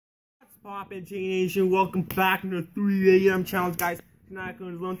Poppin' J Nation? Welcome back to the 3 a.m. challenge, guys. Tonight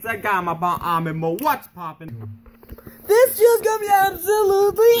comes once I got my bomb ImFakeStation. What's poppin'? This show's gonna be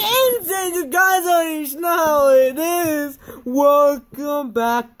absolutely insane. You guys already know how it is. Welcome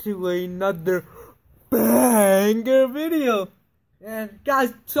back to another banger video. And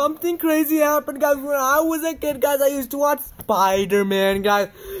guys, something crazy happened, guys. When I was a kid, guys, I used to watch Spiderman, guys.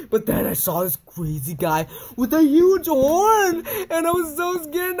 But then I saw this crazy guy with a huge horn, and I was so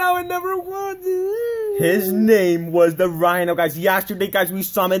scared now I never watched it. His name was the Rhino, guys. Yesterday, guys, we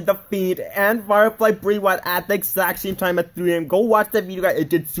summoned the Fiend and Firefly Breedwide at the exact same time at 3 a.m. Go watch that video, guys. It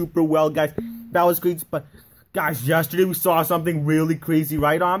did super well, guys. That was crazy. But, guys, yesterday we saw something really crazy,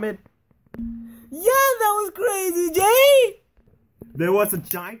 right, Ahmed? Yeah, that was crazy, Jay. There was a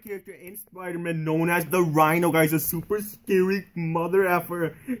giant character in Spiderman known as the Rhino, guys. A super scary mother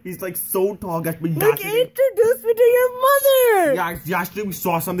effer. He's like so tall, guys. But like, introduce me to your mother. Guys, yesterday we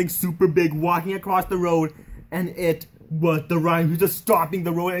saw something super big walking across the road, and it was the Rhino. He was just stopping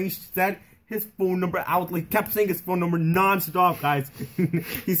the road, and he said his phone number out. Like, kept saying his phone number non-stop, guys.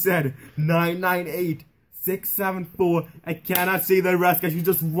 He said 998-674. I cannot say the rest, guys. He's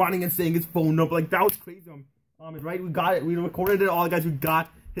just running and saying his phone number. Like, that was crazy. Right, we got it. We recorded it all, guys. We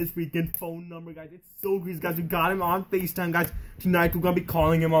got his freaking phone number, guys. It's so crazy, guys. We got him on FaceTime, guys. Tonight we're gonna be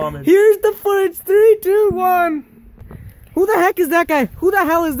calling him Ahmed. Here's the footage. 3, 2, 1. Who the heck is that guy? Who the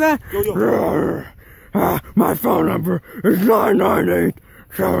hell is that? Yo. My phone number is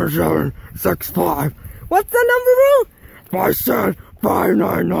 998-7765. What's the number, bro? I said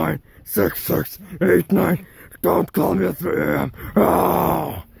 599-6689. Don't call me at 3 a.m.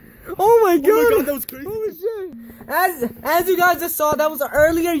 Oh my god! Oh my god, that was crazy! Holy shit! As you guys just saw, that was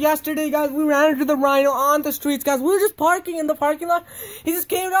earlier yesterday, guys. We ran into the Rhino on the streets, guys. We were just parking in the parking lot. He just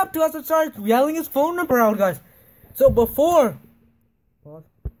came up to us and started yelling his phone number out, guys. So before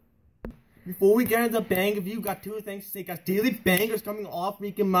we get into the bang of you, got two things to say, guys. Daily bangers coming all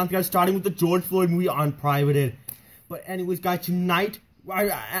freaking month, guys. Starting with the George Floyd movie unprivated. But anyways, guys, tonight,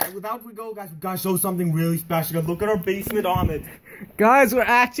 without we go, guys, we gotta show something really special. Look at our basement, Ahmed. Guys, we're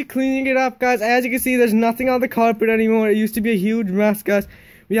actually cleaning it up, guys. As you can see, there's nothing on the carpet anymore. It used to be a huge mess, guys.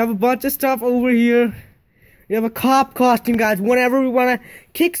 We have a bunch of stuff over here. We have a cop costume, guys. Whenever we want to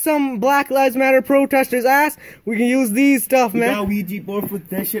kick some Black Lives Matter protesters' ass, we can use these stuff, man. We got Ouija board with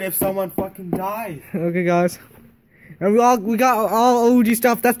this shit if someone fucking dies. Okay, guys. And we got all OG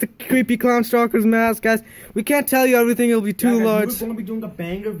stuff. That's the creepy clown stalker's mask, guys. We can't tell you everything. It'll be too large. We're gonna be doing a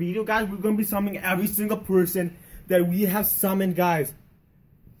banger video, guys. We're gonna be summoning every single person that we have summoned, guys.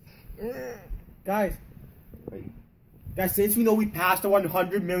 Guys, since we know we passed the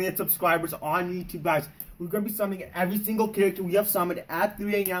 100 million subscribers on YouTube, guys, we're gonna be summoning every single character we have summoned at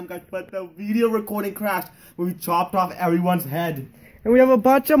 3 a.m., guys. But the video recording crashed when we chopped off everyone's head. And we have a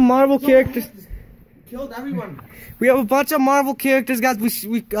bunch of Marvel characters. Killed everyone. We have a bunch of Marvel characters, guys. We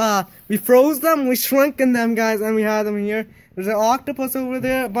froze them, we shrunken them, guys, and we had them here. There's an octopus over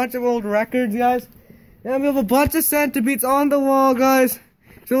there, a bunch of old records, guys. And we have a bunch of centipedes on the wall, guys.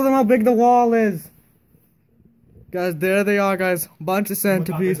 Show them how big the wall is. Guys, there they are, guys. Bunch of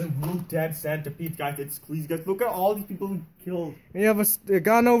centipedes. Oh my God, there's a real dead centipede, guys. It's crazy, guys. Look at all these people we killed. We have a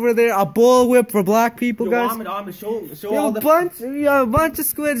gun over there, a bullwhip for black people, guys. Ahmed, show we all we have a bunch of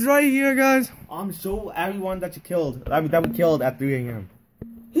squids right here, guys. Show everyone that you killed. That we killed at 3 a.m.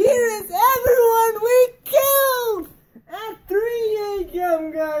 Here is everyone we killed at 3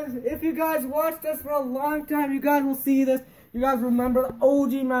 a.m. guys. If you guys watched us for a long time, you guys will see this. You guys remember the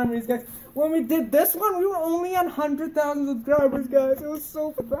OG memories, guys. When we did this one, we were only at 100,000 subscribers, guys. It was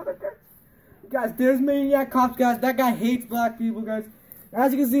so pathetic, guys. There's Maniac Cops, guys. That guy hates black people, guys.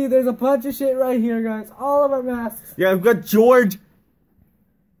 As you can see, there's a bunch of shit right here, guys. All of our masks. Yeah, we've got George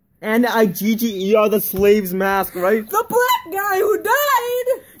and IGGE are the slaves mask, right? The black guy who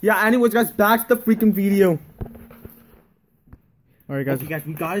died! Yeah, anyways, guys, back to the freaking video. Alright, guys. Okay, guys,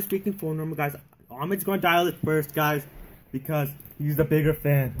 we got his freaking phone number, guys. Ahmed's gonna dial it first, guys, because he's the bigger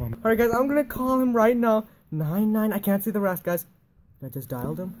fan. Alright, guys, I'm gonna call him right now. 99. I can't see the rest, guys. I just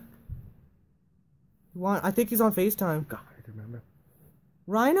dialed him. I think he's on FaceTime. God, I remember.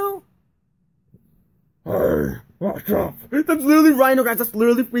 Rhino? Hey, what's up? That's literally Rhino, guys. That's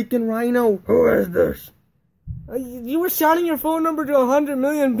literally freaking Rhino. Who is this? You were shouting your phone number to 100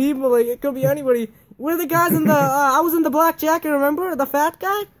 million people. Like, it could be anybody. We're the guys in the, I was in the black jacket, remember? The fat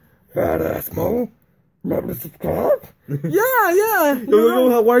guy? Fat ass Mo? Remember to subscribe? Yeah.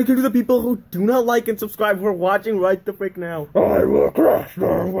 Yo, why are you to the people who do not like and subscribe who are watching right the frick now? I will crash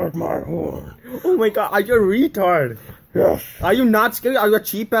them with my horn. Oh my god, are you a retard? Yes. Are you not scared? Are you a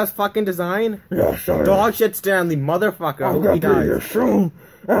cheap ass fucking design? Yes, I am. Dog shit Stanley, motherfucker. I'm gonna be here soon.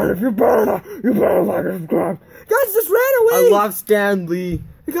 And if you better like and subscribe. Guys, just ran away. I love Stan Lee.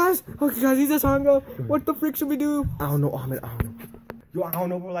 Hey guys, okay guys, he just hung up. What the frick should we do? I don't know, Ahmed. I don't know. Yo, I don't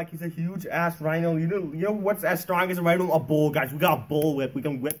know, bro. Like, he's a huge ass rhino. You know what's as strong as a rhino? A bull, guys. We got a bull whip. We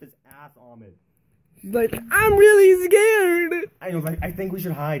can whip his ass, Ahmed. He's like, I'm really scared. I know, like, I think we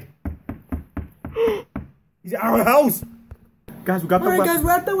should hide. He's at our house. Guys, we got the Alright weapon. guys,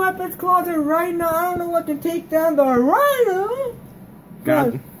 we're at the weapons closet right now. I don't know what can take down the rhino.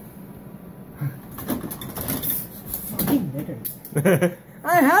 God. Fucking niggers.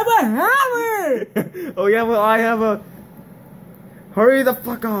 I have a hammer. Oh yeah, well I have a. Hurry the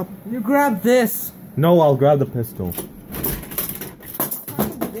fuck up. You grab this. No, I'll grab the pistol.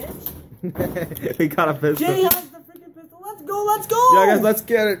 Bitch. We got a pistol. Jay has the freaking pistol. Let's go, let's go. Yeah, guys, let's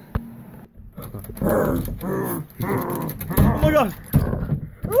get it. Oh my god.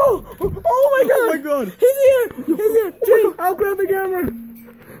 Oh my god. Oh my god. He's here. He's here. Jay, I'll grab the camera. Oh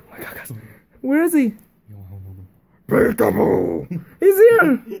my god, guys. Where is he? Peekaboo. He's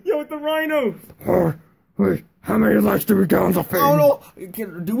here. Yo, with the rhino. Wait, how many likes do we get on the thing? I don't know.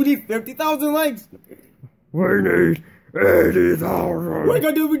 Do we need 50,000 likes? We need 80,000. Oh my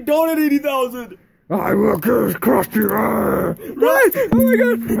god, dude, we don't have 80,000. I will crush you. Right. Oh my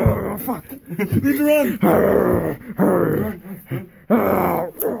god. Oh, fuck. Need to run. Oh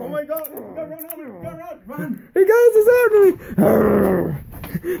Oh my god. We gotta run, Ahmed. We gotta run. Run. Hey guys, it's happening.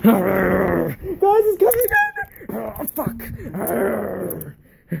 Guys, it's coming down. Oh, fuck.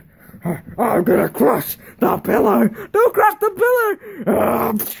 I'm gonna crush the pillar. Don't crush the pillar.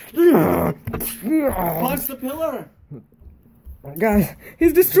 Punch the pillar. Guys,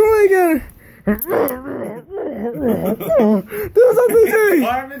 he's destroying it. Do something, Jay.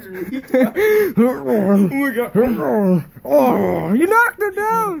 Ahmed's retarded. Oh my god. Oh, you knocked him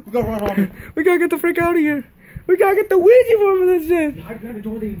down. We gotta run, Ahmed. We gotta get the frick out of here. We gotta get the Ouija board for this shit. I gotta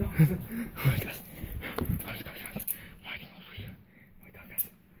do it. Oh my god.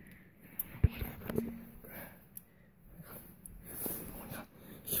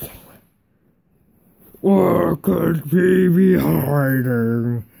 What could he be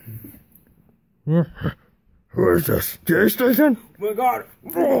hiding? Who is this? ImFakeStation? We got.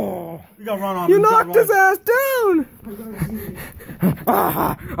 Oh. We gotta run, Ahmed. You We gotta knocked his ass down.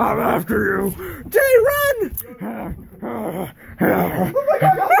 I'm after you. Jay, run. Oh my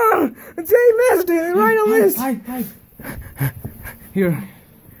God. Jay missed it. Rhino missed. Hide. Here.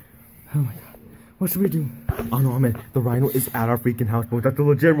 Oh my god. What should we do? Oh no, man. The rhino is at our freaking house, bro. That's the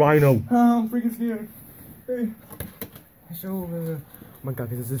legit rhino. Oh, I'm freaking scared. Hey. Show over. Oh my god,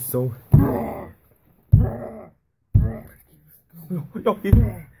 this is so. Yo,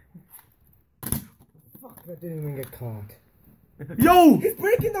 Fuck, that didn't even get caught. yo! He's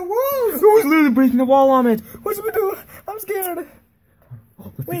breaking the walls. Who's literally breaking the wall, Ahmed? What should we do? I'm scared.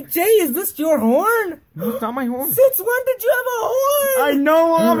 Wait, Jay, is this your horn? No, it's not my horn. Since when did you have a horn? I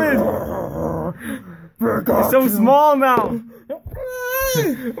know, Ahmed. It's so small now. Oh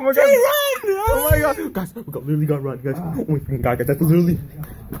my god. Jay, run! Oh my god. Guys, we literally got to run, guys. Oh my freaking god, guys. That's literally.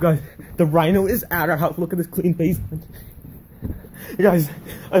 Guys, the rhino is at our house. Look at this clean face. Guys,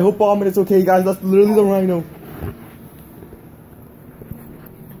 I hope Ahmed is okay, guys. That's literally the rhino.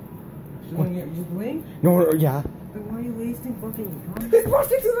 You blink? No, yeah. Then why are you wasting fucking time? He's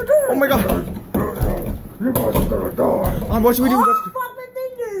busting through the door! Oh my god. You guys are gonna die. What should we do? Oh, fuck my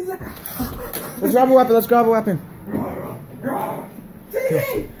fingers! Let's grab a weapon. Let's grab a weapon.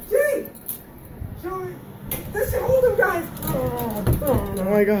 Jay! Show me! This should hold him, guys! Oh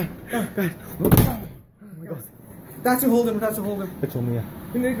my god. Guys. Oh my god. That's to hold him, that's to hold him. That's on me, yeah.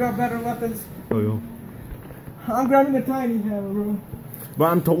 We need to grab better weapons. Oh, yo. I'm grabbing the tiny hammer, bro. But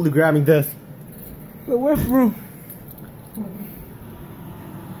I'm totally grabbing this. The whip, bro.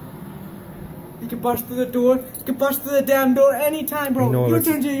 You can bust through the door. You can bust through the damn door anytime, bro. No, Your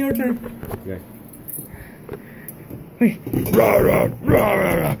turn, Jay, your turn. Okay.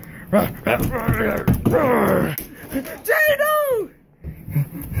 Jay, no!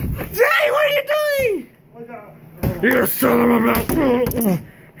 Jay, what are you doing? You son of a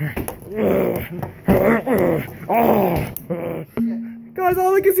Guys,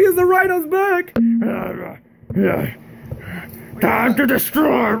 all I can see is the rhino's back. Time to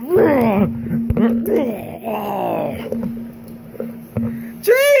destroy.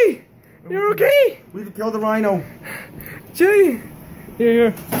 Jay! You're okay? We can kill the rhino. Jay!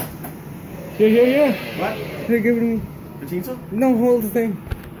 Here. What? Here, give it to me. The chainsaw? No, hold the thing.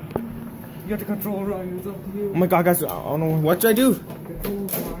 You have to control Rhino, it's up to you. Oh my god, guys, I don't know. What should I do? Control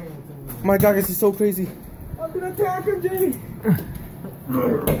Rhino. Oh my god, this is so crazy. I'm gonna attack him, Jay! Jay, How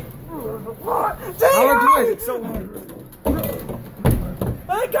do I do run! it? It's so hard.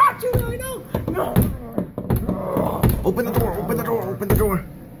 I got you, Rhino. No. Open the door. Open the door. Open the door.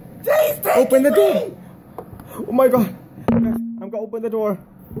 He's Open the door. me. Oh my god. Guys, I'm gonna open the door.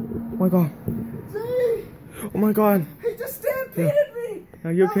 Oh my god. Jay, Oh my god. he just stampeded me.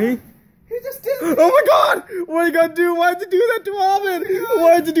 Are you okay? He just stampeded. Oh my god! What are you gonna do? Why'd you do that to Alvin?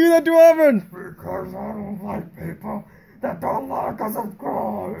 Why'd you do that to Alvin? Because I don't like people that don't like us, of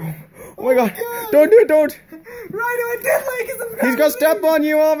course. Oh my god. Don't do it, don't. Rhino, I did like it. He's gonna step on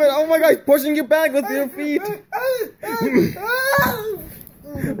you, Alvin. Oh my god, he's pushing you back with your feet.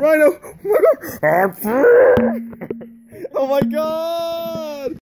 Rhino. Oh my god. I'm free. Oh my god.